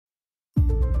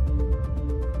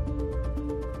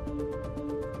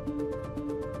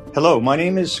Hello, my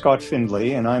name is Scott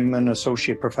Findlay, and I'm an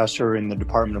associate professor in the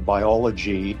Department of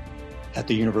Biology at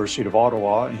the University of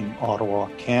Ottawa in Ottawa,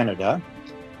 Canada.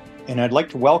 And I'd like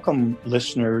to welcome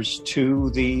listeners to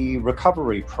the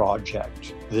Recovery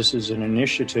Project. This is an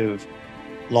initiative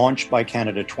launched by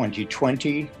Canada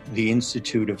 2020, the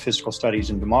Institute of Fiscal Studies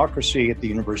and Democracy at the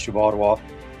University of Ottawa,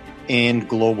 and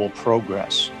Global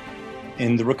Progress.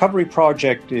 And the Recovery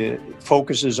Project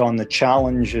focuses on the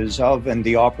challenges of and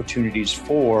the opportunities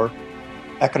for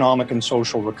economic and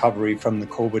social recovery from the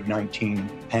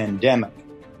COVID-19 pandemic.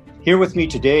 Here with me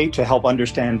today to help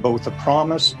understand both the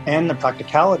promise and the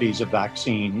practicalities of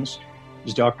vaccines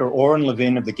is Dr. Orin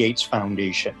Levine of the Gates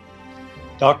Foundation.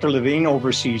 Dr. Levine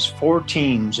oversees 4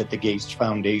 teams at the Gates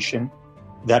Foundation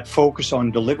that focus on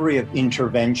delivery of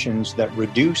interventions that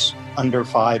reduce under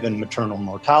 5 and maternal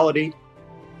mortality,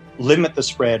 limit the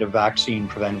spread of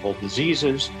vaccine-preventable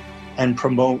diseases, and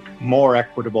promote more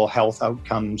equitable health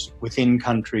outcomes within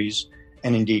countries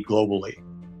and indeed globally.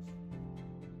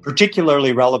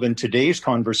 Particularly relevant to today's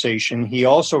conversation, he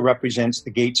also represents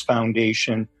the Gates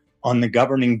Foundation on the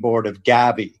governing board of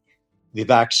Gavi, the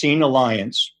Vaccine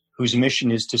Alliance, whose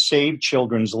mission is to save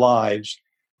children's lives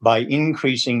by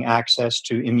increasing access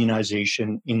to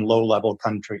immunization in low-level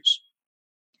countries.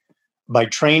 By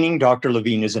training, Dr.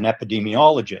 Levine is an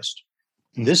epidemiologist.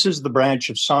 And this is the branch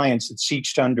of science that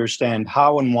seeks to understand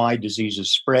how and why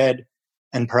diseases spread,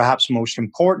 and perhaps most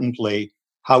importantly,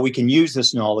 how we can use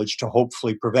this knowledge to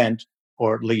hopefully prevent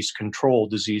or at least control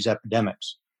disease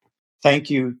epidemics. Thank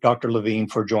you, Dr. Levine,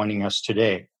 for joining us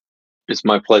today. It's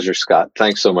my pleasure, Scott.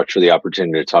 Thanks so much for the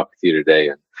opportunity to talk with you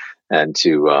today and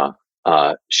to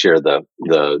share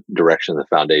the direction of the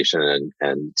foundation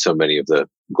and so many of the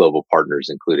global partners,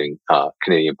 including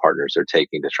Canadian partners, are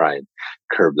taking to try and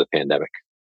curb the pandemic.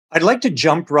 I'd like to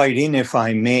jump right in, if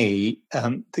I may.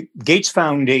 The Gates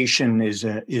Foundation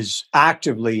is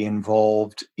actively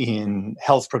involved in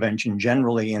health prevention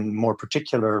generally, and more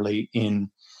particularly in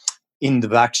the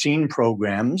vaccine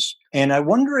programs. And I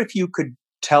wonder if you could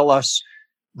tell us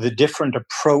the different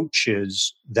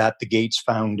approaches that the Gates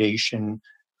Foundation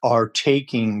are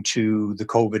taking to the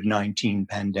COVID-19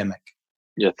 pandemic.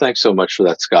 Yeah, thanks so much for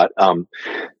that, Scott.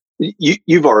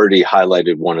 You've already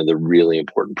highlighted one of the really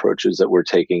important approaches that we're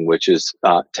taking, which is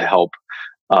to help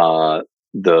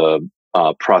the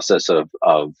process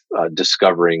of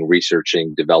discovering,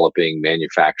 researching, developing,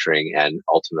 manufacturing, and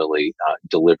ultimately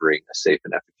delivering a safe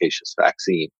and efficacious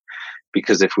vaccine.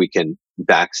 Because if we can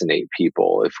vaccinate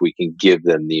people, if we can give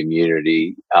them the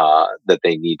immunity that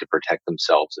they need to protect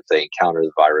themselves if they encounter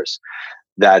the virus,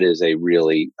 that is a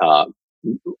really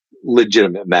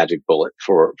legitimate magic bullet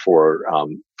for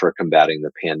combating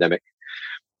the pandemic.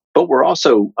 But we're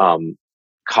also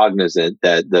cognizant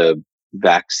that the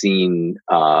vaccine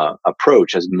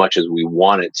approach, as much as we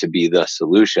want it to be the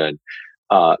solution,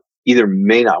 either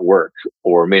may not work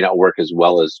or may not work as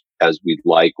well as we'd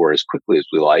like or as quickly as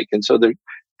we like. And so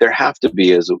there have to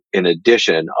be, in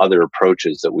addition, other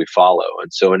approaches that we follow.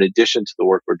 And so in addition to the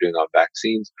work we're doing on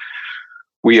vaccines,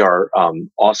 we are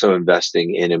also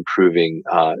investing in improving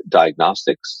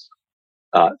diagnostics,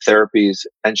 therapies,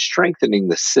 and strengthening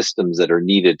the systems that are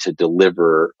needed to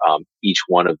deliver each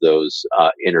one of those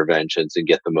interventions and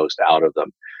get the most out of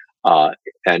them.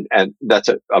 And that's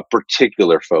a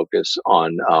particular focus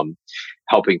on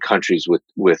helping countries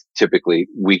with typically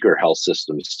weaker health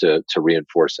systems to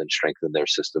reinforce and strengthen their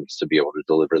systems to be able to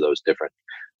deliver those different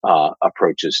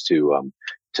approaches to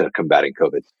combating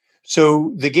COVID.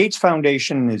 So the Gates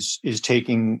Foundation is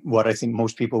taking what I think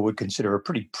most people would consider a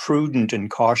pretty prudent and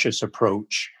cautious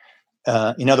approach.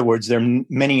 In other words, there are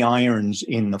many irons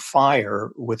in the fire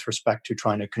with respect to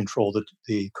trying to control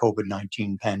the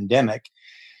COVID-19 pandemic.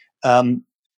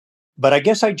 But I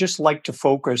guess I'd just like to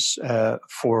focus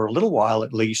for a little while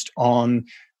at least on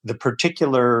the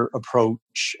particular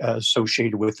approach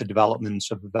associated with the developments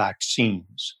of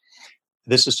vaccines.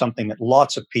 This is something that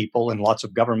lots of people and lots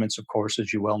of governments, of course,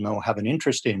 as you well know, have an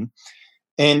interest in.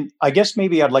 And I guess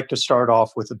maybe I'd like to start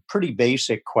off with a pretty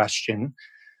basic question.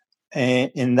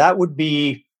 And that would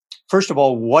be, first of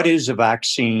all, what is a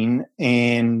vaccine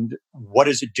and what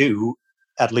does it do,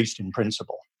 at least in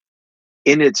principle?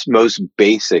 In its most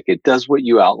basic, it does what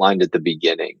you outlined at the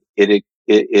beginning. It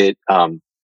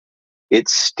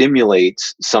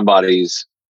stimulates somebody's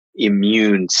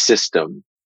immune system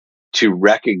to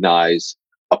recognize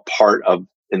a part of,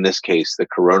 in this case, the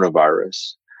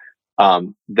coronavirus,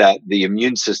 that the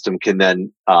immune system can then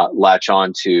latch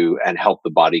onto and help the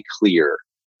body clear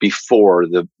before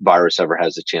the virus ever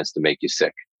has a chance to make you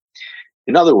sick.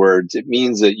 In other words, it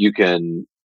means that you can,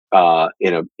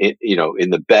 in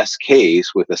the best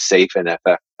case, with a safe and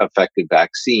effective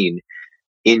vaccine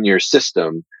in your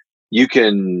system, you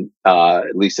can,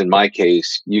 at least in my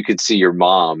case, you could see your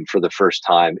mom for the first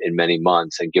time in many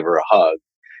months and give her a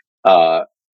hug,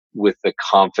 with the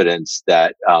confidence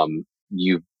that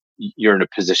you're in a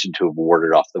position to have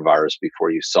warded off the virus before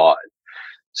you saw it.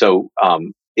 So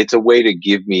it's a way to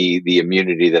give me the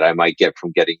immunity that I might get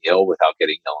from getting ill without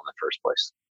getting ill in the first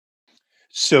place.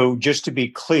 So just to be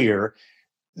clear,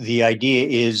 the idea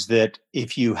is that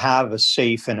if you have a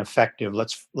safe and effective,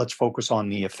 let's focus on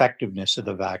the effectiveness of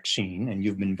the vaccine, and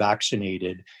you've been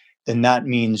vaccinated, then that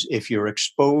means if you're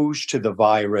exposed to the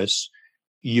virus,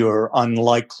 you're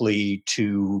unlikely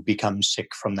to become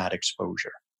sick from that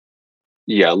exposure.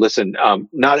 Yeah, listen,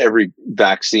 not every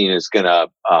vaccine is going to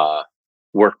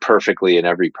work perfectly in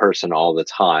every person all the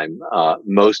time.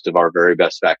 Most of our very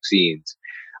best vaccines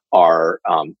are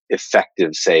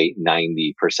effective, say,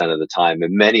 90% of the time.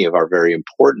 And many of our very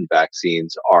important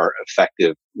vaccines are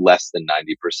effective less than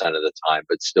 90% of the time,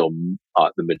 but still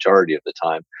the majority of the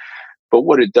time. But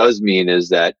what it does mean is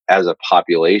that as a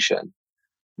population,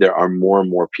 there are more and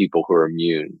more people who are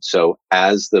immune. So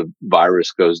as the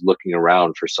virus goes looking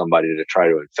around for somebody to try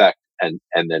to infect and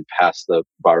then pass the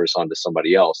virus on to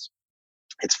somebody else,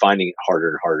 it's finding it harder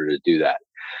and harder to do that.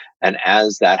 And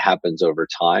as that happens over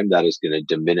time, that is going to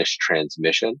diminish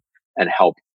transmission and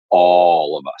help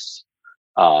all of us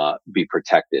be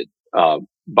protected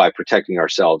by protecting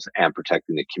ourselves and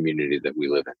protecting the community that we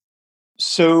live in.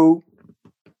 So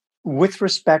with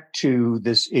respect to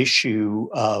this issue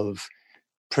of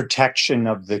protection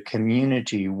of the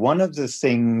community, one of the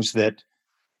things that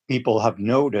people have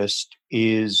noticed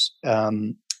is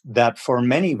that for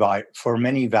many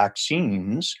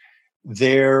vaccines,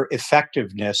 their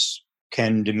effectiveness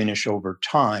can diminish over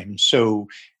time. So,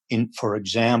 for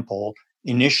example,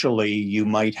 initially you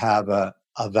might have a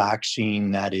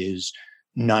vaccine that is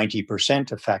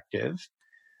 90% effective,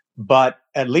 but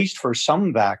at least for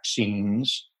some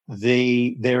vaccines,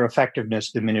 their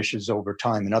effectiveness diminishes over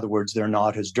time. In other words, they're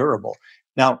not as durable.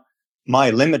 Now, my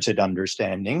limited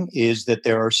understanding is that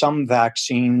there are some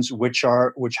vaccines which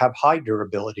have high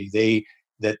durability.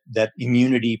 That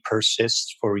immunity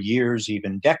persists for years,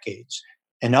 even decades,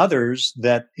 and others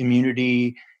that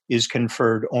immunity is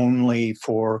conferred only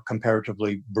for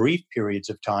comparatively brief periods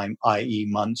of time, i.e.,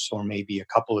 months or maybe a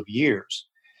couple of years.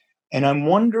 And I'm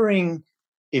wondering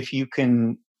if you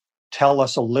can tell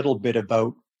us a little bit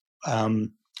about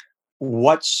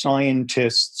what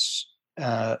scientists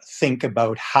think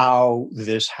about how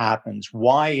this happens.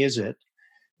 Why is it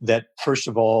that, first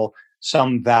of all,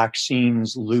 some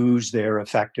vaccines lose their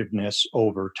effectiveness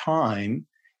over time?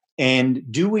 And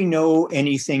do we know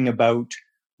anything about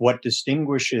what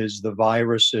distinguishes the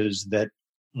viruses that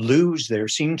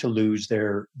seem to lose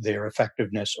their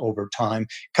effectiveness over time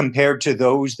compared to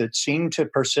those that seem to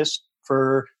persist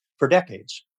for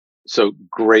decades? So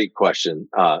great question,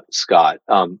 Scott.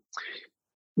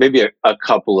 Maybe a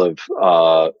couple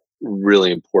of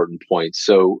really important points.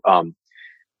 So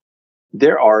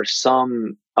there are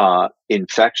some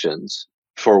infections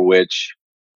for which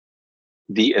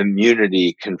the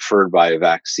immunity conferred by a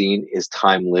vaccine is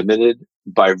time limited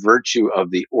by virtue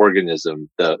of the organism,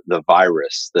 the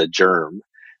virus, the germ,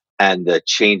 and the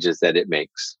changes that it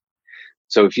makes.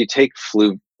 So if you take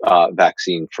flu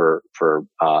vaccine for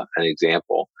an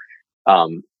example,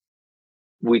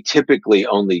 we typically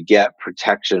only get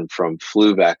protection from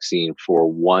flu vaccine for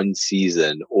one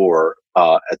season or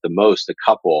at the most a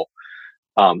couple,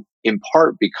 in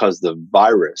part because the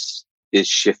virus is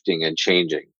shifting and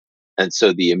changing. And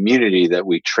so the immunity that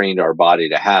we trained our body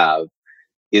to have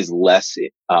is less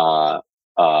well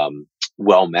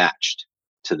matched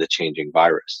to the changing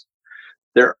virus.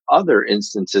 There are other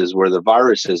instances where the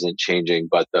virus isn't changing,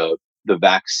 but the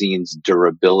vaccine's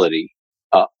durability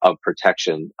of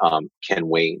protection can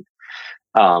wane,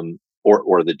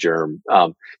 or the germ.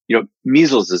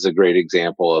 Measles is a great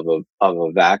example of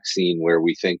a vaccine where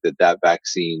we think that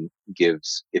vaccine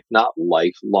gives, if not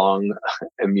lifelong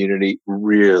immunity,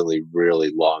 really,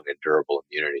 really long and durable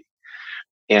immunity.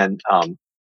 And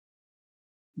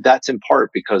that's in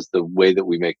part because the way that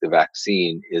we make the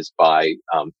vaccine is by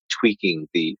tweaking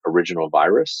the original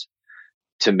virus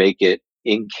to make it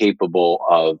incapable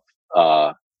of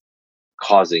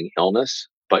causing illness,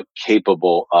 but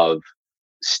capable of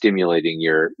stimulating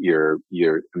your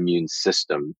immune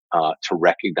system to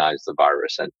recognize the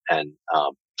virus and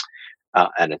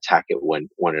attack it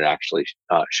when it actually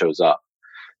shows up.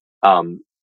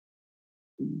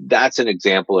 That's an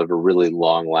example of a really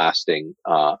long-lasting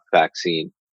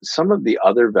vaccine. Some of the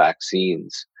other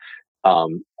vaccines,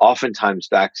 oftentimes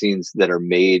vaccines that are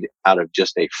made out of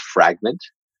just a fragment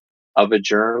of a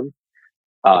germ,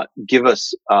 give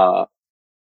us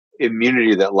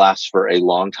immunity that lasts for a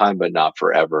long time, but not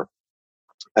forever.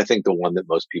 I think the one that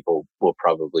most people will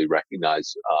probably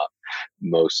recognize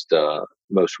most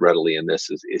readily in this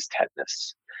is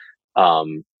tetanus.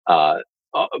 Um, uh,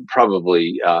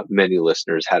 Probably many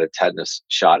listeners had a tetanus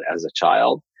shot as a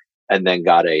child and then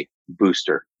got a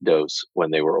booster dose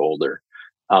when they were older.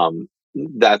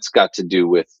 That's got to do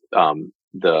with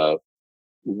the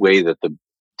way that the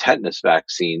tetanus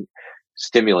vaccine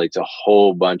stimulates a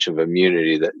whole bunch of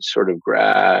immunity that sort of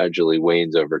gradually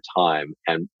wanes over time.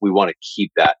 And we want to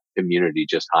keep that immunity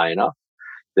just high enough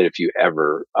that if you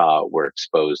ever were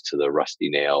exposed to the rusty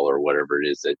nail or whatever it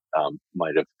is that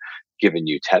might have given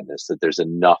you tetanus, that there's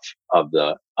enough of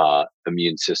the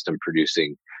immune system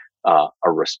producing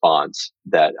a response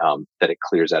that that it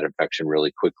clears that infection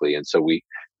really quickly. And so we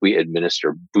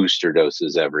administer booster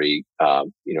doses every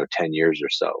 10 years or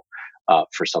so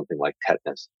for something like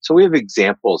tetanus. So we have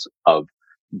examples of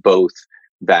both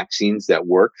vaccines that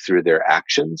work through their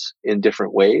actions in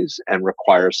different ways and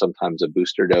require sometimes a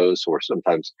booster dose or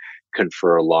sometimes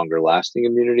confer a longer lasting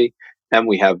immunity. And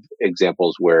we have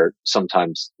examples where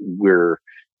sometimes we're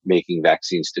making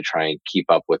vaccines to try and keep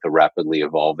up with a rapidly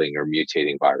evolving or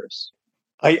mutating virus.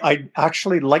 I'd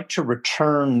actually like to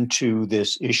return to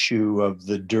this issue of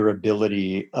the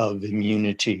durability of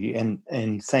immunity,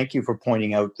 and thank you for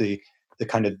pointing out the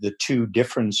kind of the two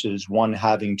differences, one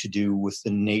having to do with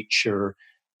the nature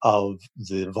of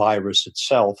the virus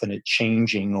itself and it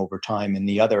changing over time, and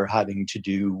the other having to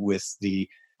do with the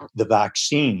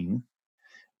vaccine.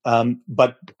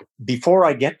 But before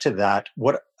I get to that,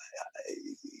 what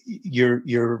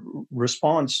your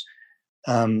response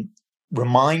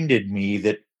reminded me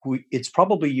that it's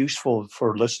probably useful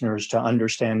for listeners to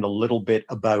understand a little bit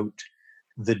about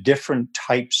the different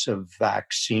types of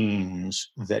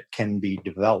vaccines that can be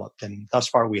developed. And thus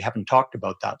far, we haven't talked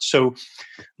about that. So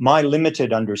my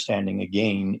limited understanding,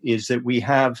 again, is that we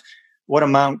have what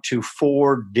amount to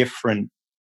 4 different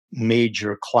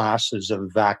major classes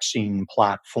of vaccine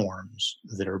platforms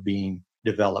that are being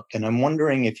developed. And I'm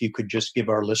wondering if you could just give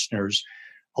our listeners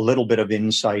a little bit of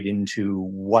insight into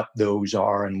what those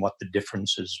are and what the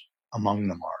differences among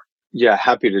them are. Yeah,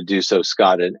 happy to do so,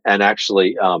 Scott. And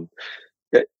actually,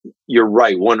 you're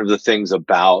right. One of the things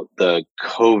about the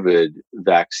COVID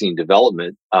vaccine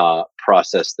development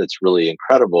process that's really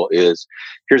incredible is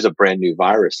here's a brand new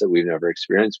virus that we've never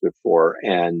experienced before,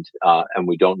 and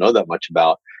we don't know that much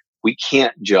about. We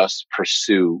can't just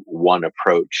pursue one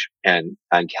approach and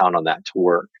count on that to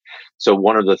work. So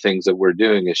one of the things that we're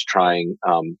doing is trying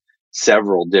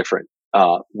several different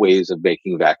ways of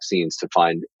making vaccines to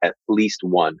find at least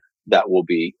one that will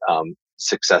be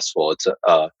successful. It's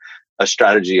a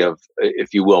strategy of,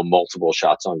 if you will, multiple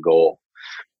shots on goal.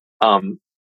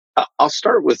 I'll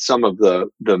start with some of the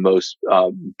most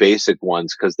basic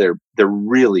ones because they're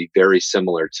really very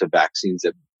similar to vaccines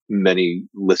that many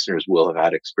listeners will have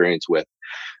had experience with.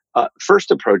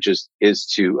 First approach is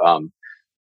to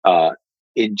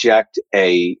inject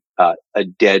a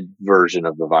dead version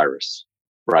of the virus,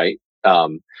 right?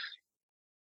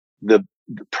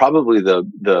 Probably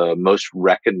the most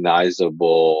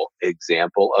recognizable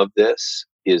example of this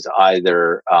is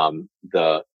either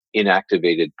the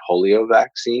inactivated polio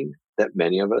vaccine that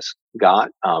many of us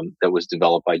got, that was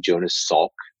developed by Jonas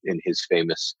Salk in his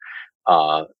famous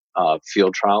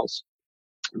field trials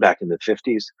back in the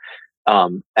 50s.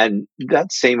 And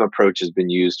that same approach has been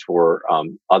used for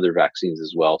other vaccines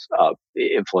as well.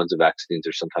 Influenza vaccines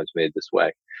are sometimes made this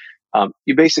way.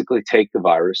 You basically take the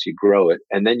virus, you grow it,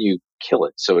 and then you kill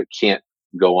it so it can't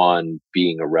go on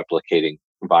being a replicating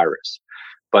virus.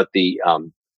 But the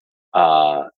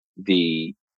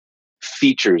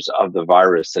features of the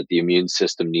virus that the immune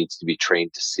system needs to be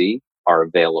trained to see are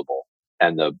available,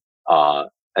 and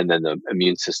then the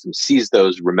immune system sees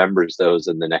those, remembers those,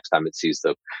 and the next time it sees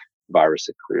the virus,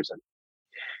 it clears it.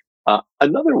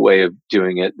 Another way of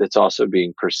doing it that's also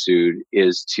being pursued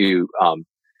is to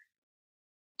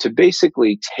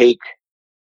basically take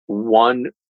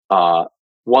one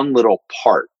little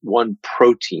part, one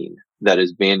protein that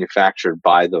is manufactured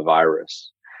by the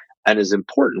virus and is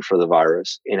important for the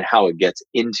virus in how it gets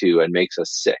into and makes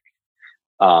us sick.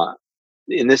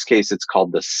 In this case, it's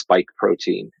called the spike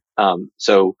protein.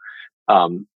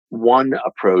 One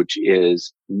approach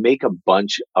is make a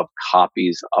bunch of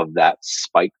copies of that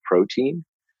spike protein,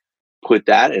 put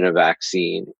that in a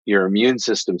vaccine. Your immune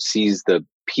system sees the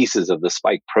pieces of the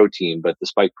spike protein, but the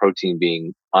spike protein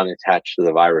being unattached to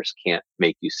the virus can't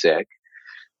make you sick,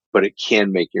 but it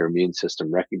can make your immune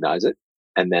system recognize it.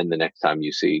 And then the next time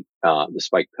you see the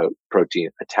spike protein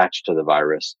attached to the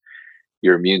virus,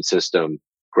 your immune system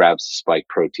grabs the spike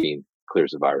protein,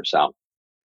 clears the virus out.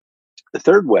 The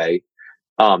third way,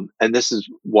 and this is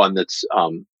one that's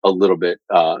a little bit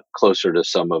closer to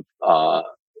some of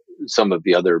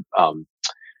the other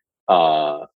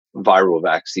viral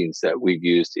vaccines that we've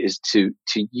used, is to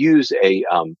use a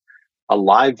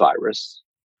live virus,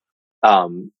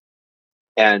 and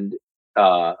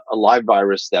a live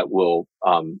virus that will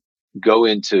go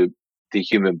into the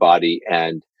human body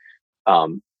and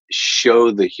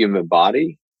show the human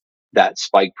body that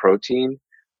spike protein,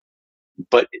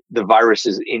 but the virus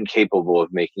is incapable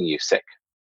of making you sick.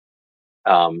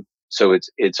 So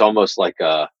it's almost like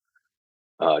a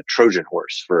Trojan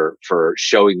horse for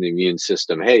showing the immune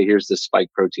system, hey, here's this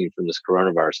spike protein from this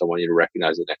coronavirus. I want you to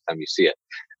recognize it next time you see it,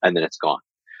 and then it's gone.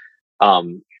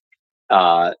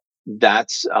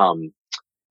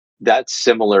 That's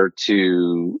similar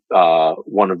to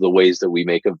one of the ways that we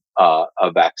make a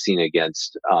vaccine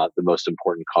against the most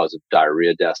important cause of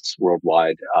diarrhea deaths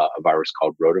worldwide, a virus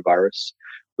called rotavirus.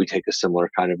 We take a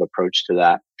similar kind of approach to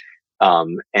that.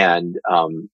 And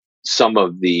some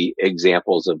of the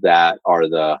examples of that are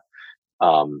the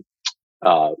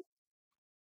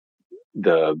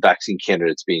vaccine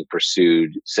candidates being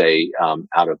pursued, say,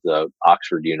 out of the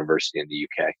Oxford University in the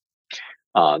UK,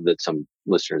 that some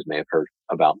listeners may have heard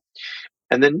about.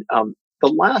 And then the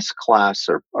last class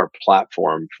or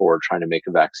platform for trying to make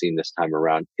a vaccine this time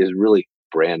around is really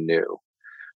brand new.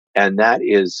 And that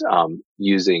is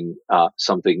using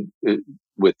something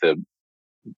with the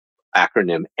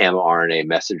acronym mRNA,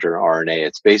 messenger RNA.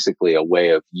 It's basically a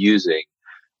way of using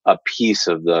a piece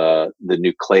of the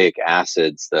nucleic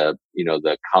acids, the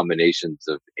combinations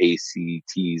of A, C,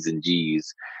 T's, and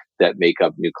G's that make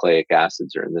up nucleic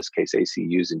acids, or in this case,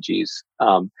 ACUs and G's,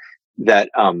 that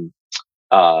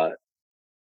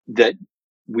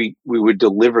we would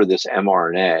deliver this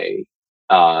mRNA,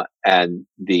 and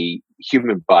the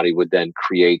human body would then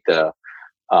create the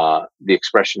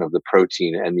expression of the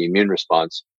protein, and the immune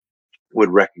response would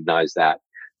recognize that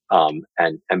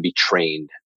and be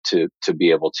trained to be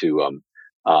able to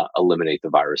eliminate the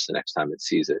virus the next time it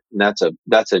sees it. And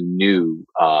that's a new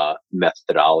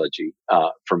methodology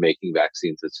for making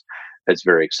vaccines. That's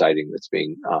very exciting. That's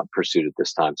being pursued at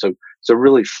this time. So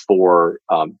really 4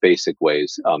 basic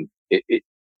ways: it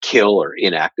kill or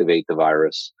inactivate the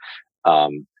virus, a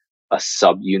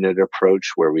subunit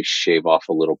approach where we shave off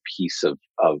a little piece of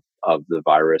the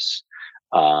virus,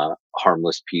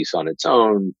 harmless piece on its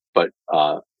own, but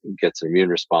gets an immune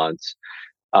response.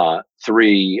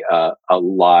 3, a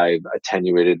live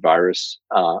attenuated virus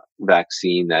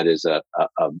vaccine that is a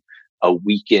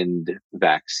weakened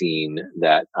vaccine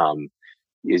that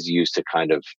is used to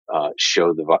kind of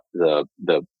show the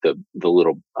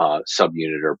little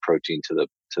subunit or protein to the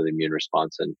immune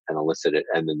response and elicit it,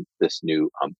 and then this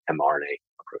new mRNA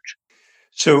approach.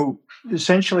 So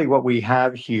essentially, what we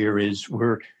have here is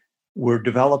we're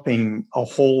developing a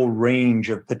whole range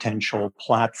of potential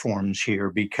platforms here,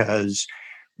 because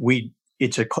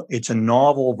it's a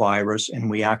novel virus, and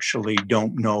we actually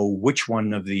don't know which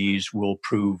one of these will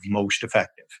prove most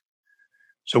effective.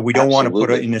 So we don't want to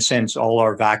put, in a sense, all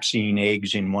our vaccine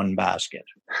eggs in one basket,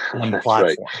 one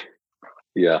platform. Right.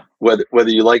 Yeah.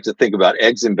 Whether you like to think about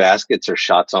eggs in baskets or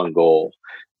shots on goal,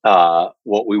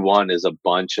 what we want is a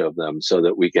bunch of them so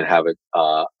that we can have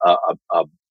a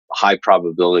high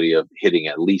probability of hitting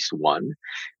at least one.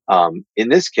 In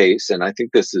this case, and I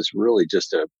think this is really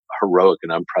just a heroic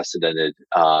and unprecedented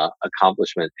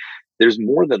accomplishment, there's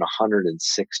more than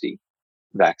 160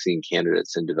 vaccine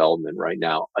candidates in development right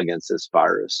now against this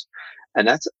virus. And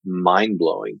that's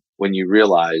mind-blowing when you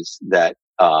realize that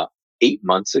 8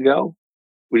 months ago,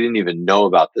 we didn't even know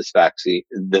about this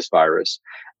virus.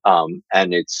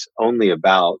 And it's only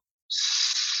about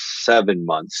 7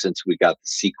 months since we got the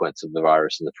sequence of the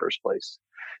virus in the first place.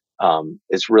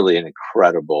 It's really an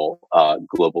incredible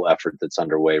global effort that's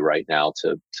underway right now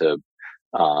to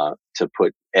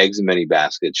put eggs in many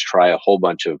baskets, try a whole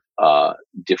bunch of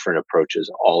different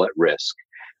approaches, all at risk,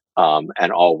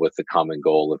 and all with the common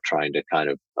goal of trying to kind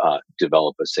of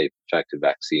develop a safe, effective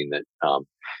vaccine that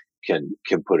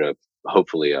can put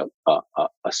hopefully a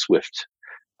swift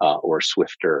or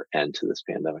swifter end to this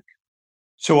pandemic.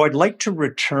 So I'd like to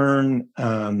return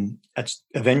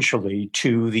eventually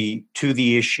to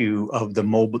the issue of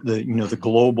the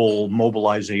global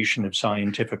mobilization of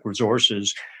scientific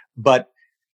resources. But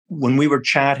when we were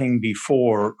chatting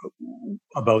before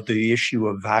about the issue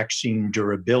of vaccine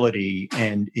durability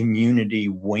and immunity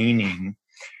waning,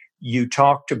 you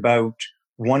talked about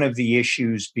one of the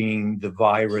issues being the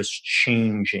virus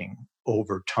changing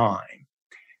over time.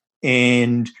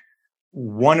 And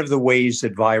one of the ways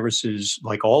that viruses,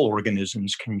 like all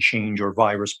organisms, can change, or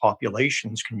virus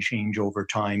populations can change over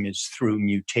time, is through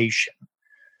mutation.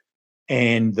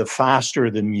 And the faster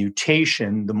the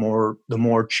mutation, the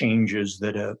more changes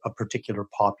that a particular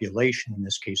population, in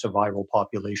this case a viral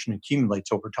population,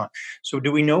 accumulates over time. So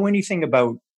do we know anything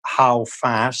about how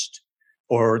fast,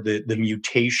 or the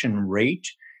mutation rate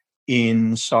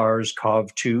in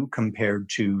SARS-CoV-2 compared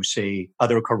to, say,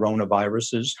 other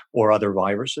coronaviruses or other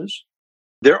viruses?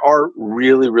 There are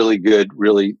really, really good,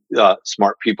 really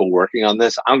smart people working on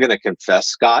this. I'm going to confess,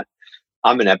 Scott,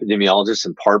 I'm an epidemiologist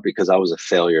in part because I was a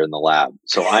failure in the lab.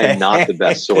 So I am not the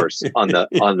best source on the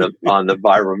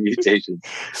viral mutation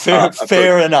Fair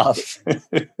approach. enough.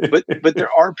 But there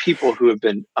are people who have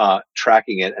been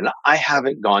tracking it, and I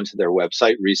haven't gone to their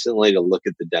website recently to look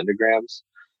at the dendrograms.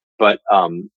 But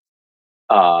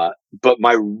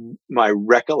my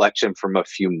recollection from a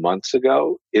few months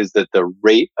ago is that the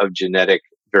rate of genetic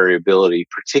variability,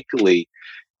 particularly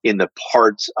in the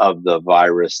parts of the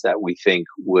virus that we think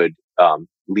would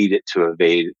lead it to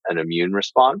evade an immune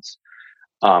response,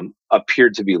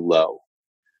 appeared to be low.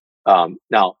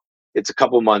 Now, it's a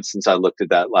couple months since I looked at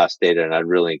that last data, and I'd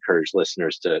really encourage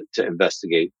listeners to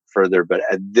investigate further. But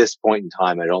at this point in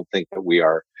time, I don't think that we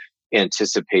are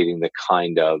anticipating the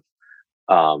kind of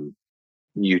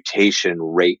mutation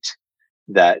rate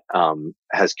that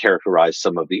has characterized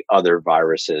some of the other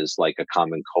viruses, like a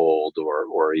common cold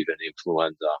or even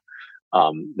influenza,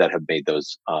 that have made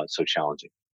those so challenging.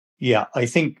 Yeah, I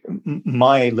think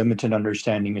my limited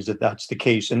understanding is that that's the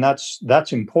case, and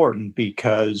that's important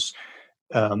because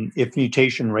if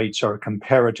mutation rates are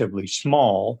comparatively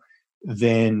small,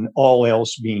 then all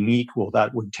else being equal,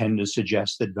 that would tend to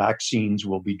suggest that vaccines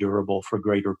will be durable for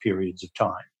greater periods of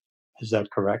time. Is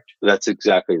that correct? That's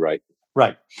exactly right.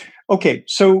 Right. Okay.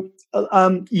 So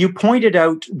you pointed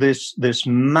out this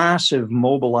massive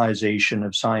mobilization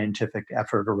of scientific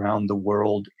effort around the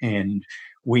world, and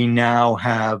we now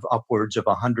have upwards of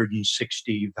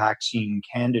 160 vaccine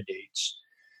candidates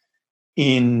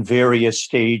in various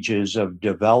stages of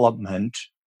development.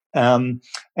 And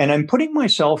I'm putting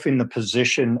myself in the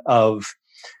position of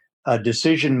a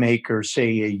decision maker,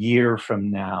 say a year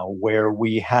from now, where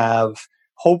we have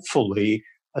hopefully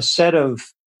a set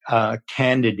of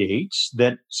candidates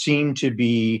that seem to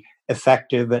be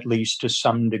effective, at least to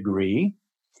some degree,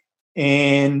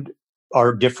 and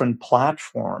are different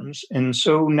platforms. And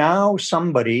so now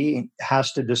somebody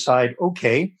has to decide,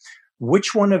 okay,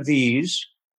 which one of these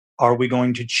are we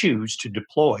going to choose to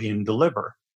deploy and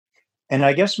deliver? And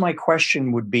I guess my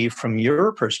question would be, from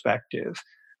your perspective,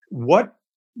 what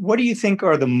do you think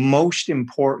are the most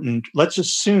important? Let's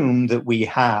assume that we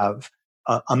have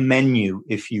a menu,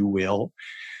 if you will,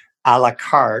 a la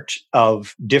carte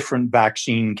of different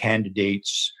vaccine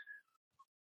candidates.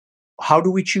 How do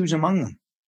we choose among them?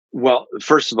 Well,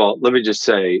 first of all, let me just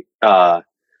say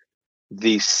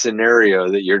the scenario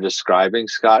that you're describing,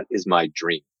 Scott, is my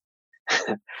dream.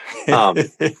 If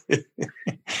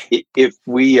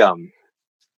we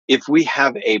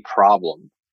have a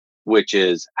problem, which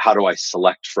is how do I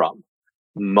select from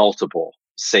multiple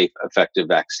safe, effective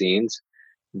vaccines,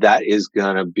 that is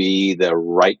going to be the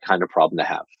right kind of problem to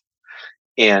have.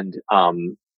 And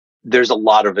there's a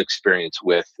lot of experience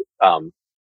with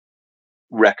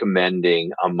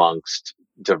recommending amongst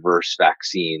diverse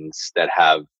vaccines that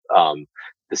have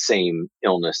the same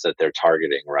illness that they're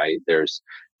targeting, right? There's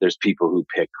people who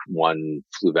pick one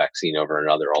flu vaccine over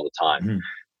another all the time.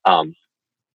 Mm-hmm.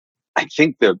 I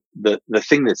think the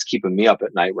thing that's keeping me up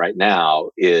at night right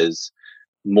now is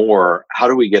more, how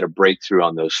do we get a breakthrough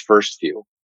on those first few?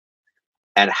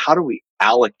 And how do we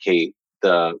allocate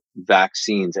the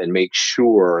vaccines and make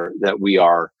sure that we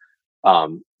are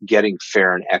getting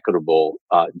fair and equitable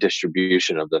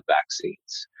distribution of the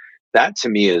vaccines? That to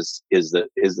me is the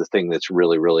thing that's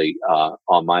really, really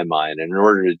on my mind. And in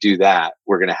order to do that,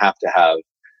 we're going to have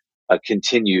a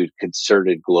continued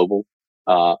concerted global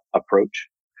approach.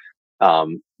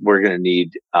 We're going to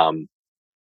need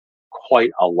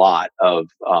quite a lot of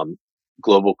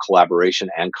global collaboration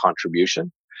and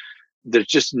contribution. There's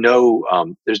just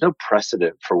there's no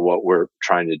precedent for what we're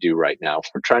trying to do right now.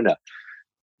 We're trying to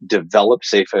develop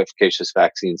safe, efficacious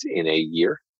vaccines in a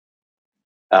year,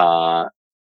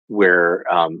 where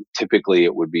typically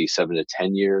it would be 7 to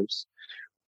 10 years.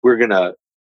 We're going to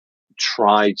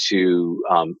try to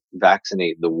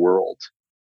vaccinate the world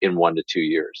in 1 to 2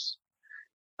 years.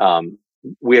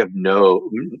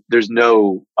 There's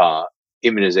no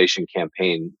immunization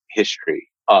campaign history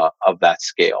of that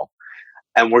scale.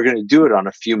 And we're going to do it on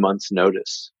a few months'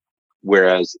 notice.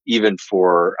 Whereas even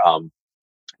for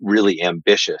really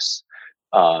ambitious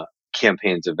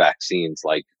campaigns of vaccines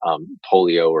like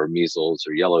polio or measles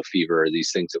or yellow fever, or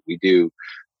these things that we do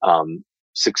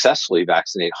successfully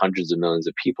vaccinate hundreds of millions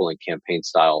of people in campaign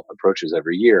style approaches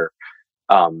every year.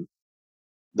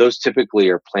 Those typically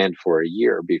are planned for a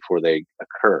year before they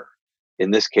occur.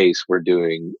 In this case, we're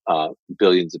doing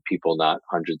billions of people, not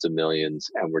hundreds of millions,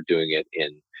 and we're doing it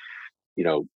in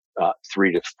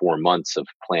 3 to 4 months of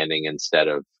planning instead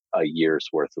of a year's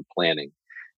worth of planning.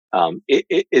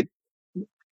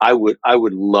 I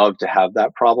would love to have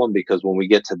that problem, because when we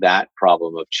get to that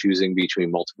problem of choosing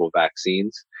between multiple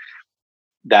vaccines,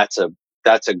 that's a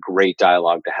great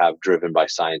dialogue to have, driven by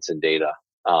science and data.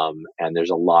 And there's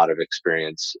a lot of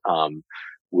experience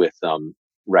with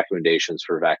recommendations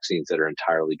for vaccines that are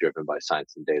entirely driven by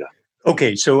science and data.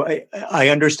 Okay, so I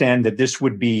understand that this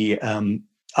would be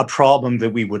a problem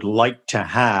that we would like to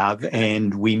have,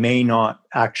 and we may not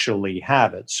actually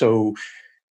have it. So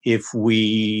if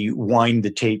we wind the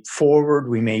tape forward,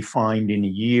 we may find in a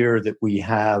year that we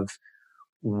have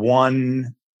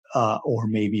one or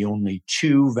maybe only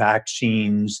two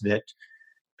vaccines that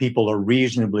people are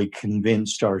reasonably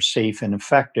convinced are safe and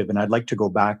effective. And I'd like to go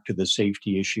back to the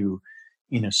safety issue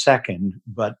in a second,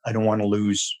 but I don't want to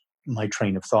lose my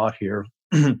train of thought here.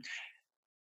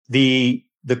 The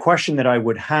question that I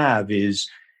would have is,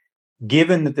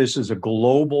 given that this is a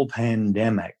global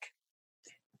pandemic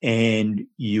and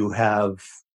you have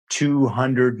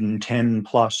 210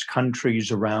 plus countries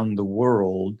around the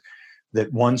world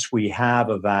that once we have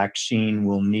a vaccine,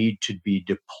 we'll need to be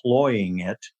deploying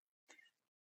it,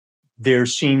 there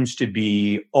seems to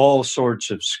be all sorts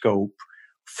of scope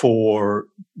for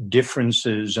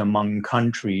differences among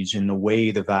countries in the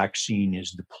way the vaccine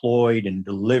is deployed and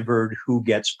delivered, who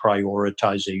gets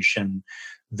prioritization,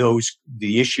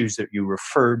 the issues that you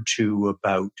referred to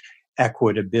about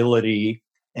equitability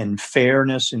and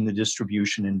fairness in the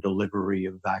distribution and delivery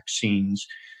of vaccines.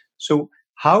 So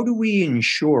how do we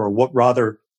ensure,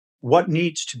 what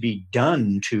needs to be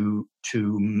done to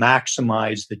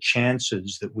maximize the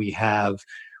chances that we have,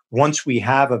 once we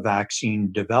have a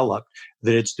vaccine developed,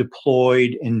 that it's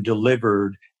deployed and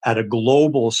delivered at a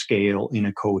global scale in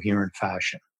a coherent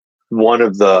fashion? One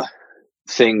of the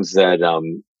things that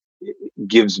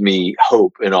gives me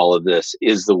hope in all of this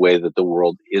is the way that the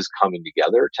world is coming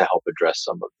together to help address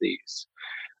some of these.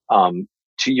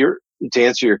 To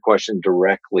answer your question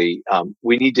directly,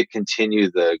 we need to continue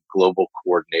the global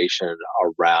coordination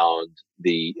around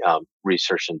the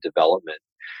research and development.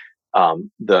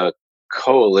 The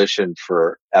Coalition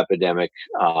for Epidemic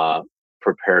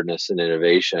Preparedness and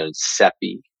Innovation,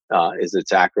 CEPI is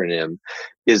its acronym,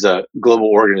 is a global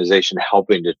organization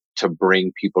helping to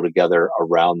bring people together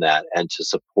around that and to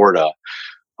support a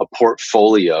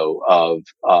portfolio of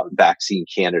vaccine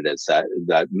candidates,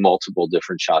 that multiple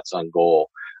different shots on goal,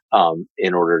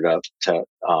 in order to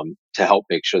help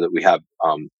make sure that we have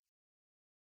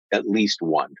at least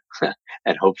one,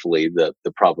 and hopefully the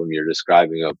problem you're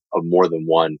describing of more than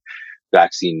one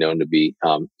vaccine known to be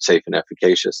safe and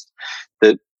efficacious.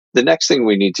 The next thing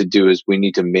we need to do is we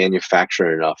need to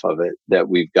manufacture enough of it that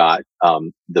we've got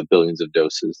the billions of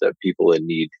doses that people in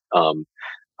need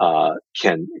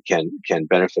can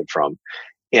benefit from.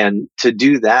 And to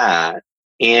do that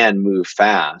and move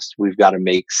fast, we've got to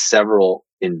make several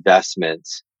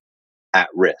investments at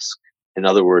risk. In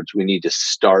other words, we need to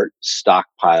start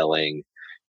stockpiling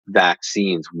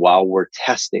vaccines while we're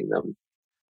testing them,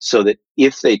 so that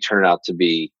if they turn out to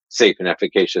be safe and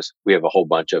efficacious, we have a whole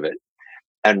bunch of it.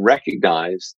 And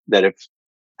recognize that if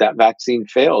that vaccine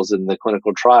fails in the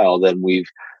clinical trial, then we've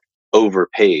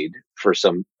overpaid for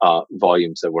some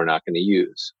volumes that we're not going to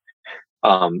use.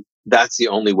 That's the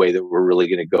only way that we're really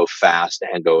going to go fast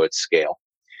and go at scale.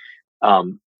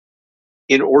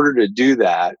 In order to do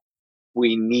that,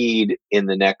 we need in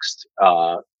the next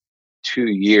 2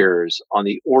 years on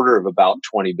the order of about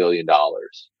 $20 billion.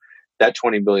 That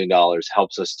 $20 billion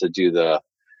helps us to do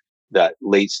that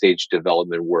late stage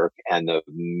development work and the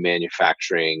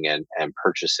manufacturing and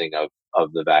purchasing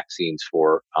of the vaccines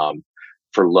for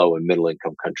low and middle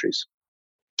income countries.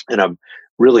 And I'm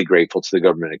really grateful to the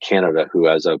government of Canada, who,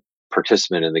 as a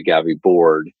participant in the Gavi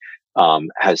board,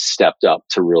 has stepped up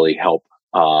to really help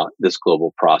this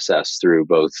global process through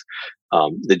both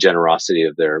the generosity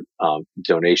of their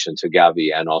donation to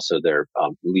Gavi and also their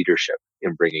leadership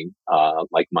in bringing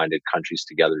like-minded countries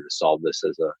together to solve this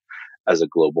as a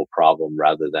global problem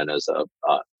rather than as a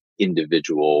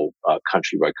individual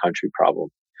country by country problem.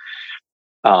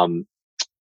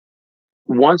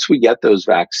 Once we get those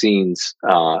vaccines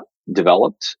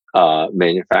developed,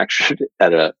 manufactured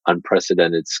at an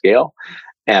unprecedented scale,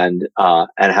 and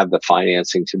have the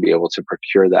financing to be able to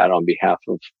procure that on behalf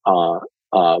of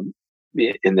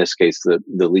in this case,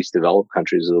 the least developed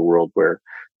countries of the world, where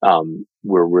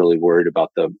we're really worried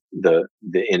about the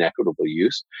inequitable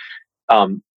use.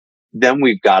 Then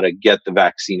we've got to get the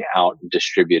vaccine out and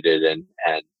distribute it,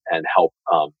 and help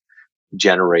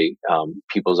generate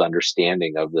people's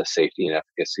understanding of the safety and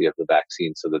efficacy of the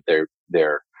vaccine, so that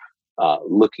they're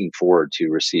looking forward to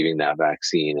receiving that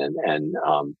vaccine, and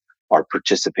are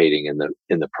participating in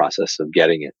the process of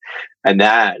getting it. And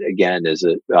that, again, is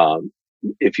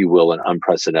if you will, an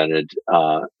unprecedented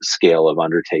scale of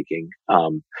undertaking.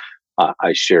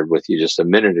 I shared with you just a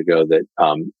minute ago that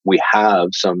we have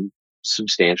some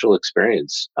substantial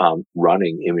experience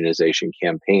running immunization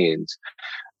campaigns,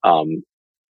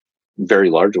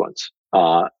 very large ones,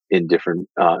 in different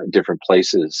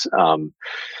places.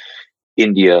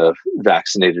 India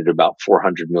vaccinated about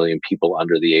 400 million people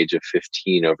under the age of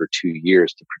 15 over 2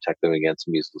 years to protect them against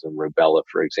measles and rubella,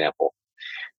 for example.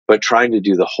 But trying to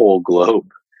do the whole globe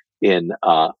in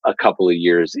a couple of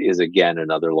years is, again,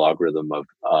 another logarithm of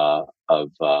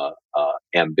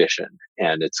ambition,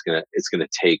 and it's gonna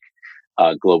take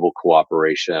global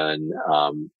cooperation,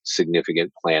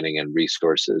 significant planning and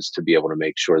resources to be able to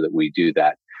make sure that we do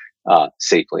that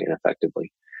safely and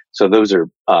effectively. So those are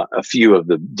a few of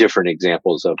the different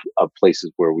examples of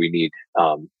places where we need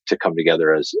to come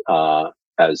together as a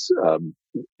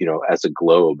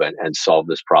globe, and solve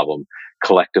this problem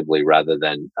collectively, rather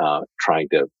than trying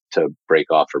to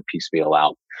break off or piecemeal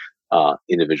out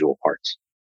individual parts.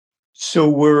 So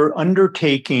we're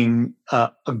undertaking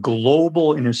a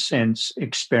global, in a sense,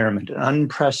 experiment, an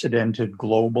unprecedented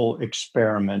global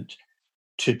experiment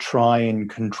to try and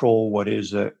control what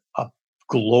is a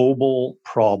global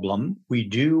problem. We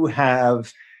do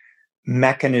have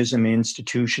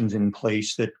institutions in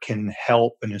place that can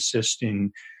help and assist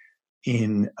in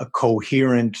a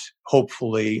coherent,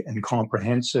 hopefully, and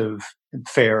comprehensive,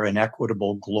 fair and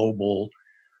equitable global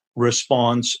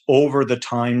response over the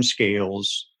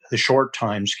timescales, the short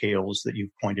timescales that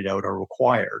you've pointed out are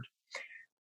required.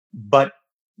 But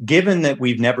given that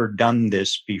we've never done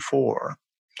this before,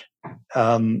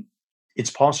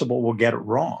 it's possible we'll get it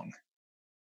wrong.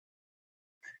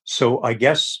 So I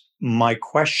guess my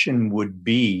question would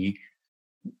be,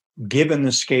 given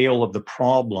the scale of the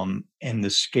problem and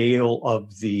the scale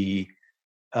of the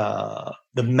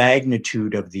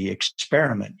magnitude of the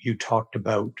experiment, you talked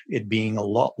about it being a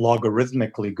lot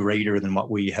logarithmically greater than what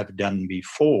we have done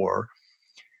before.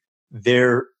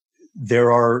 There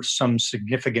are some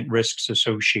significant risks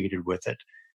associated with it.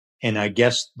 And I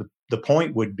guess the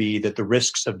point would be that the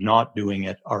risks of not doing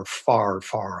it are far,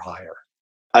 far higher.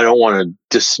 I don't want to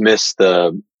dismiss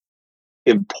the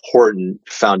important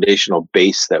foundational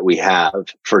base that we have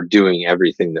for doing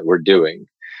everything that we're doing.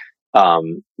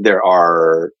 There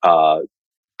are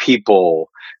people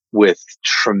with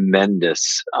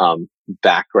tremendous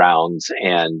backgrounds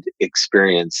and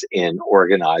experience in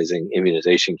organizing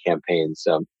immunization campaigns.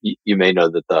 You may know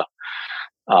that the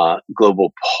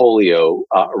global polio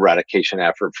eradication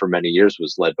effort for many years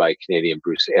was led by Canadian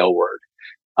Bruce Aylward.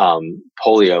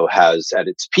 Polio has, at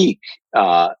its peak,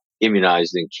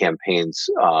 immunized in campaigns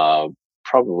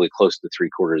probably close to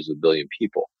 750 million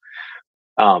people.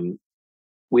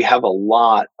 We have a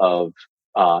lot of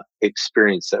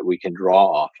experience that we can draw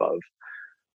off of.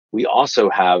 We also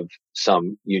have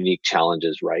some unique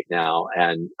challenges right now,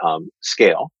 and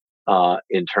scale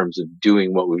in terms of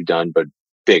doing what we've done, but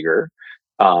bigger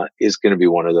is going to be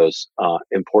one of those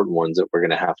important ones that we're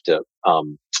going to have to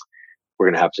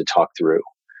talk through.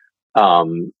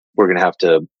 We're going to have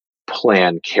to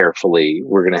plan carefully.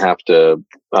 We're going to have to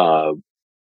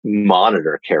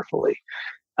monitor carefully.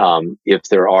 If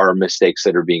there are mistakes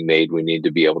that are being made, we need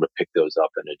to be able to pick those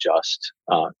up and adjust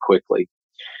quickly.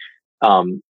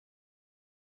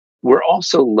 We're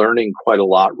also learning quite a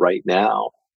lot right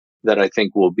now that I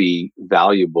think will be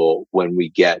valuable when we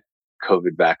get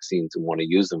COVID vaccines and want to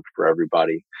use them for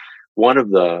everybody. One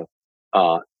of the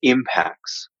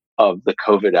impacts of the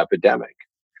COVID epidemic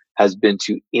has been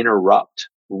to interrupt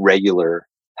regular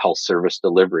health service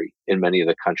delivery in many of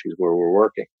the countries where we're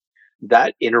working.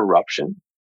 That interruption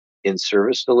in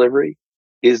service delivery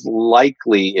is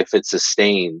likely, if it's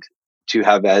sustained, to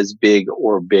have as big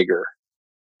or bigger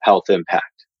health impact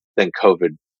than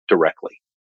COVID directly,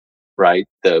 right?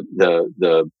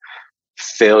 The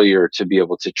failure to be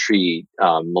able to treat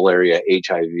malaria,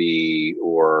 HIV,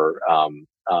 or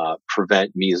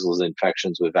prevent measles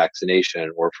infections with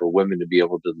vaccination, or for women to be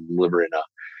able to deliver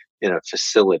in a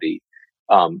facility.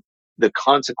 The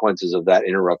consequences of that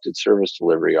interrupted service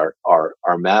delivery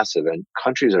are massive, and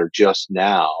countries are just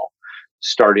now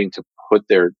starting to put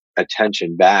their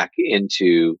attention back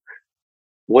into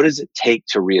what does it take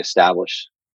to reestablish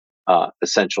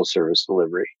essential service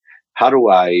delivery? How do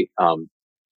I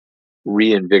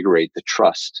reinvigorate the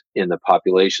trust in the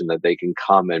population that they can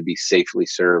come and be safely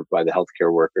served by the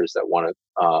healthcare workers that want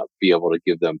to be able to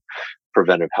give them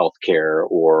preventive health care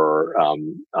or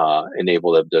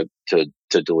enable them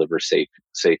to deliver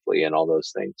safely and all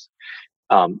those things.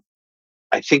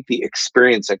 I think the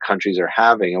experience that countries are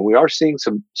having, and we are seeing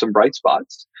some bright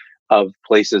spots of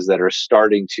places that are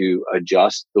starting to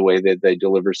adjust the way that they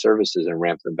deliver services and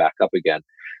ramp them back up again.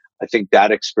 I think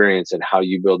that experience and how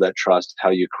you build that trust, how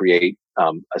you create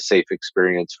a safe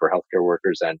experience for healthcare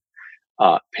workers and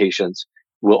patients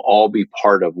will all be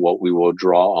part of what we will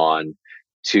draw on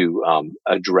to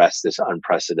address this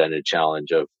unprecedented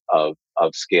challenge of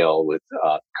scale with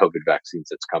COVID vaccines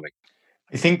that's coming.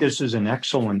 I think this is an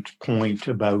excellent point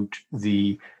about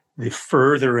the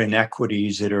further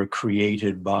inequities that are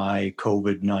created by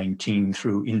COVID-19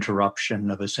 through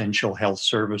interruption of essential health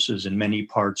services in many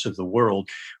parts of the world.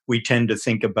 We tend to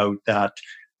think about that,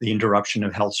 the interruption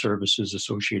of health services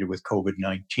associated with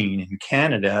COVID-19 in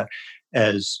Canada,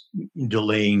 as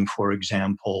delaying, for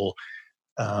example,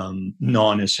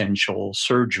 non-essential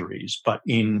surgeries. But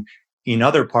in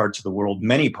other parts of the world,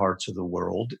 many parts of the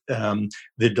world,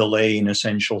 the delay in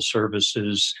essential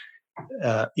services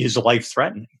is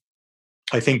life-threatening.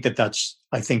 I think that that's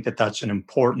an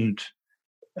important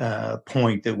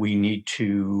point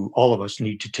that all of us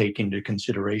need to take into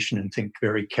consideration and think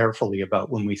very carefully about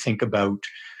when we think about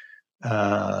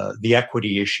the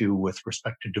equity issue with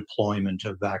respect to deployment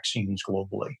of vaccines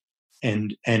globally,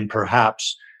 and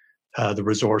perhaps the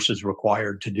resources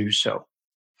required to do so.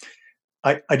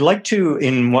 I'd like to,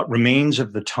 in what remains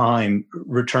of the time,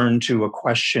 return to a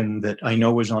question that I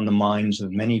know is on the minds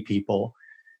of many people,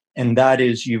 and that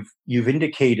is you've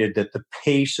indicated that the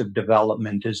pace of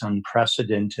development is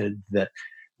unprecedented, that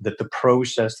the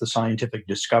process, the scientific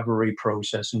discovery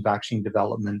process in vaccine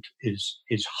development is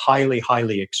highly,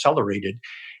 highly accelerated.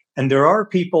 And there are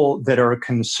people that are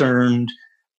concerned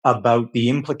about the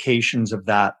implications of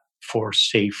that for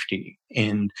safety.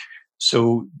 And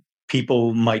so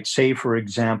people might say, for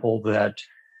example, that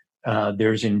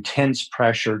there's intense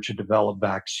pressure to develop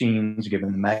vaccines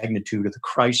given the magnitude of the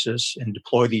crisis and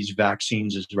deploy these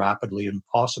vaccines as rapidly as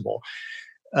possible.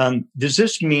 Does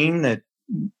this mean that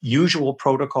usual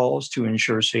protocols to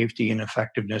ensure safety and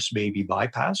effectiveness may be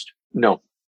bypassed? No.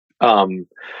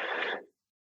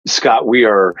 Scott, we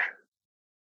are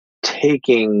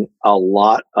taking a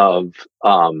lot of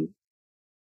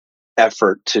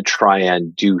effort to try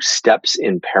and do steps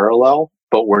in parallel,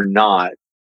 but we're not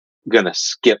going to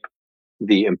skip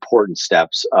the important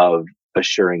steps of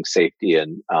assuring safety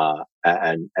and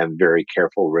very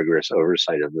careful, rigorous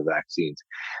oversight of the vaccines.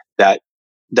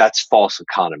 That's false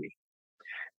economy.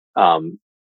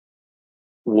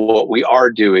 What we are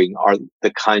doing are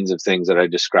the kinds of things that I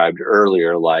described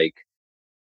earlier, like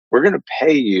we're going to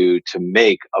pay you to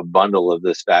make a bundle of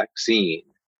this vaccine,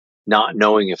 not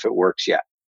knowing if it works yet,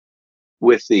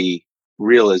 with the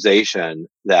realization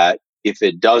that if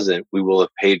it doesn't, we will have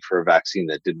paid for a vaccine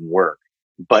that didn't work.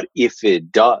 But if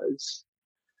it does,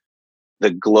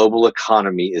 the global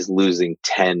economy is losing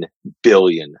 $10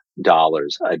 billion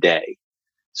a day.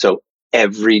 So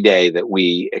every day that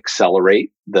we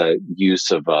accelerate the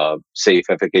use of a safe,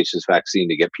 efficacious vaccine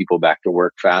to get people back to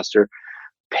work faster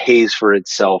pays for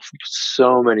itself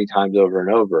so many times over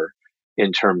and over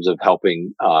in terms of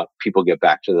helping people get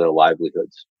back to their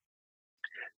livelihoods.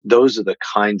 Those are the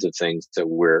kinds of things that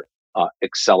we're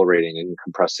accelerating and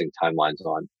compressing timelines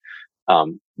on.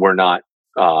 We're not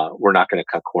going to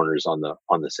cut corners on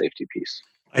the safety piece.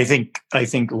 I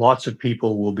think lots of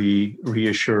people will be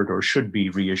reassured or should be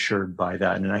reassured by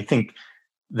that. And I think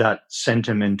that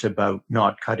sentiment about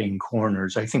not cutting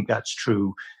corners, I think that's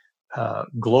true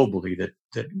globally, that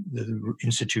the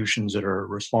institutions that are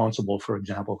responsible, for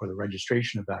example, for the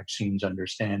registration of vaccines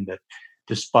understand that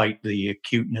despite the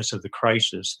acuteness of the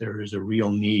crisis, there is a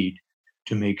real need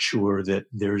to make sure that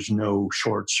there's no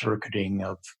short-circuiting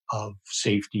of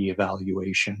safety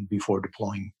evaluation before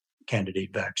deploying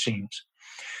candidate vaccines.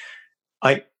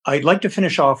 I'd like to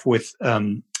finish off with,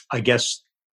 I guess,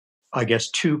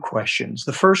 two questions.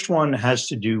 The first one has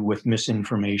to do with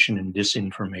misinformation and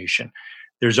disinformation.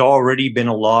 There's already been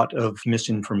a lot of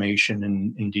misinformation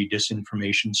and indeed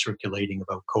disinformation circulating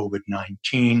about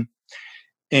COVID-19.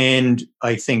 And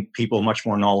I think people much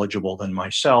more knowledgeable than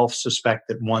myself suspect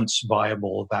that once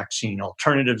viable vaccine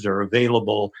alternatives are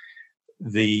available,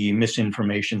 the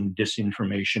misinformation,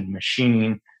 disinformation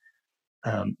machine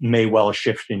may well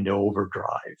shift into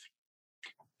overdrive.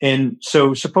 And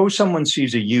so suppose someone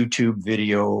sees a YouTube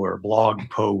video or a blog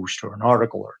post or an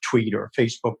article or a tweet or a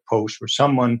Facebook post where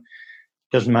someone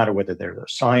doesn't matter whether they're a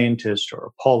scientist or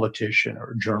a politician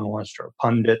or a journalist or a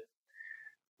pundit,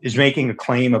 is making a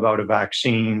claim about a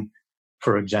vaccine,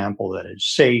 for example, that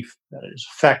it's safe, that it's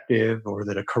effective, or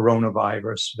that a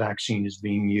coronavirus vaccine is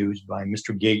being used by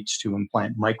Mr. Gates to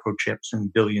implant microchips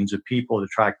in billions of people to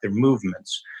track their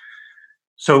movements.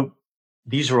 So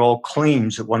these are all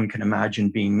claims that one can imagine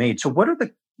being made. So what are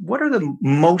the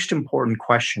most important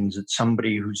questions that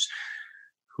somebody who's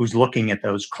looking at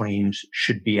those claims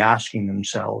should be asking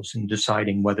themselves and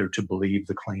deciding whether to believe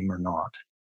the claim or not?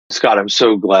 Scott, I'm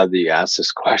so glad that you asked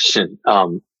this question.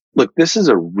 Look, this is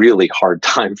a really hard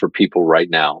time for people right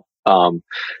now.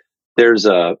 There's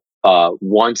a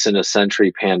once in a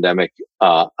century pandemic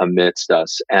amidst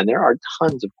us, and there are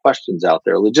tons of questions out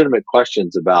there, legitimate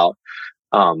questions about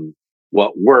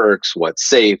what works, what's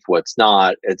safe, what's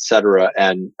not, etc.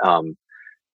 And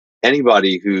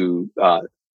anybody who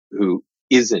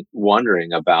isn't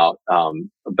wondering about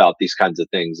these kinds of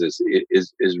things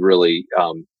is really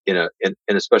in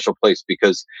a special place,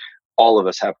 because all of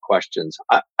us have questions.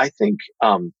 I think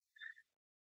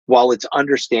while it's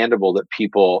understandable that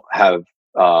people have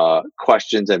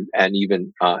questions and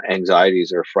even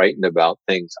anxieties or frightened about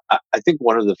things, I think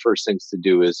one of the first things to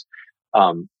do is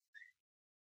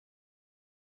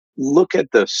look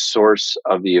at the source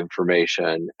of the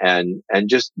information and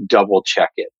just double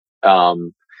check it.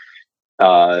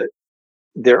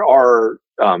 There are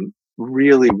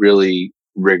really, really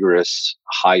rigorous,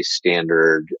 high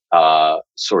standard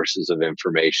sources of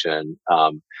information.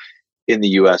 In the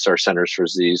U.S., our Centers for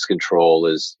Disease Control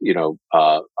is,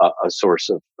 a source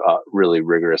of really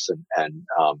rigorous and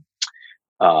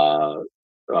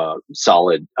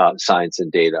solid science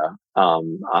and data.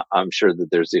 I'm sure that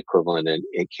there's the equivalent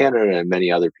in Canada and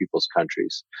many other people's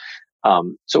countries.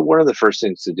 So one of the first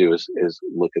things to do is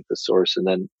look at the source, and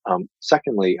then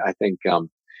secondly, I think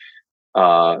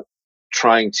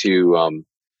trying to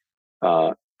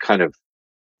kind of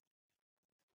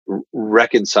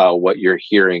reconcile what you're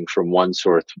hearing from one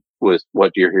source with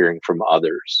what you're hearing from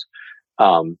others.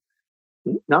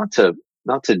 Not to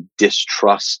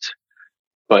distrust,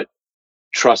 but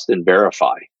trust and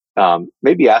verify.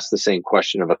 Maybe ask the same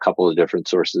question of a couple of different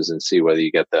sources and see whether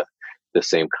you get the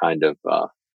same kind of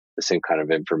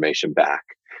information back.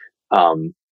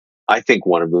 I think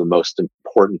one of the most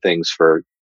important things for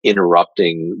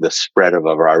interrupting the spread of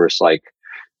a virus like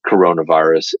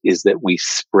coronavirus is that we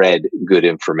spread good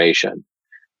information.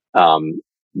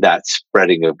 That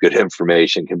spreading of good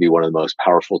information can be one of the most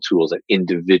powerful tools that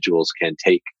individuals can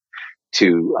take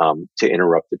to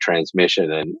interrupt the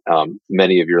transmission. And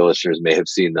many of your listeners may have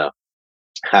seen the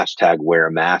hashtag wear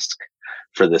a mask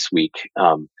for this week.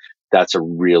 That's a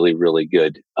really, really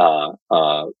good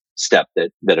step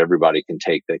that everybody can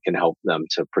take that can help them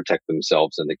to protect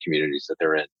themselves and the communities that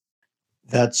they're in.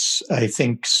 That's, I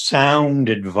think, sound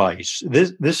advice.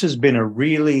 This has been a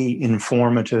really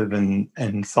informative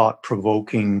and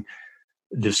thought-provoking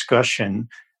discussion.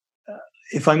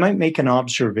 If I might make an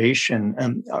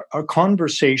observation, our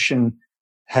conversation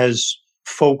has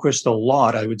focused a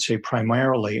lot, I would say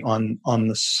primarily, on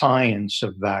the science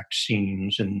of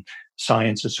vaccines and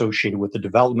science associated with the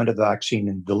development of the vaccine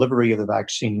and delivery of the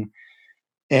vaccine.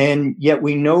 And yet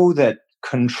we know that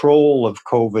control of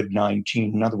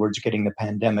COVID-19, in other words, getting the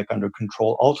pandemic under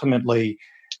control, ultimately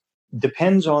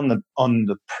depends on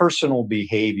the personal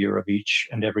behavior of each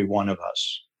and every one of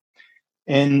us.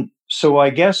 And so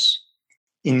I guess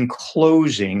in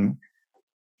closing,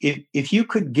 if you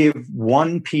could give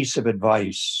one piece of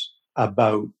advice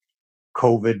about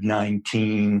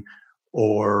COVID-19,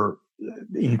 or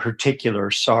in particular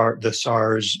the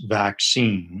SARS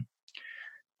vaccine,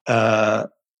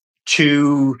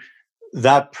 to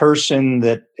that person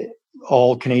that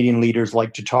all Canadian leaders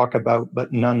like to talk about,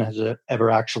 but none has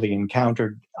ever actually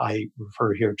encountered, I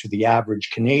refer here to the average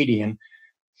Canadian,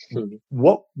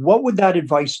 what would that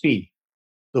advice be?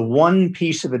 The one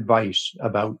piece of advice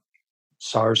about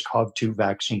SARS-CoV-2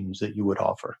 vaccines that you would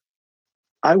offer?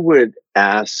 I would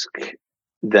ask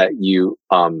that you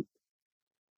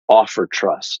offer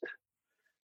trust.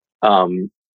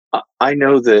 I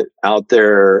know that out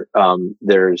there,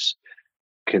 there's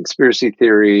conspiracy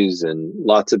theories and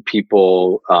lots of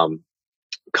people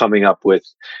coming up with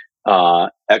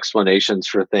explanations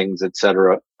for things,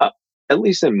 etc. At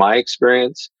least in my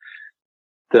experience,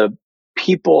 the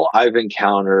people I've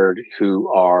encountered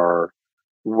who are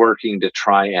working to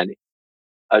try and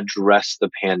address the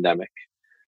pandemic,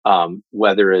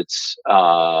 whether it's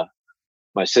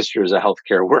my sister is a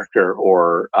healthcare worker,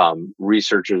 or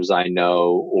researchers I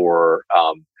know, or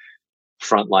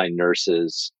frontline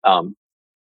nurses,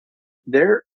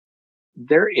 they're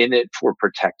they're in it for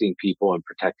protecting people and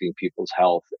protecting people's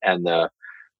health, and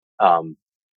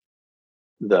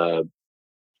the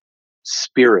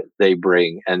spirit they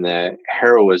bring and the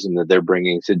heroism that they're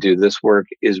bringing to do this work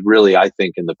is really, I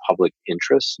think, in the public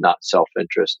interest, not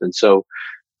self-interest. And so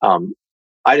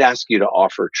I'd ask you to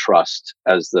offer trust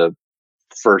as the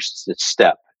first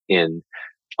step in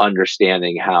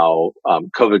understanding how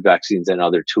COVID vaccines and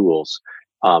other tools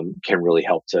can really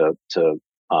help to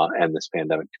end this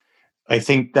pandemic. I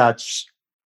think that's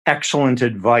excellent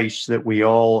advice that we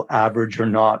all, average or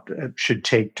not, should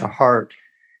take to heart,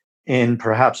 and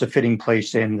perhaps a fitting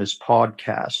place to end this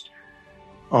podcast.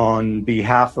 On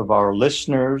behalf of our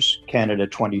listeners, Canada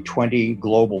 2020,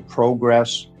 Global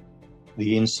Progress,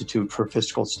 the Institute for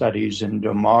Fiscal Studies and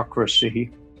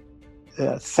Democracy,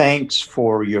 thanks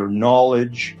for your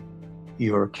knowledge,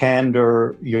 your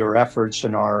candor, your efforts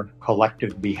in our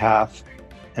collective behalf,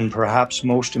 and perhaps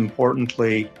most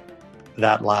importantly,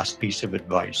 that last piece of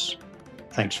advice.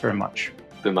 Thanks very much.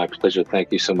 It's been my pleasure.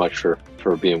 Thank you so much for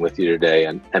being with you today.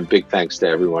 And big thanks to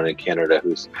everyone in Canada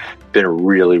who's been a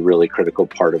really, really critical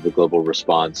part of the global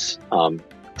response.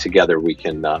 Together we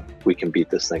can beat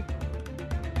this thing.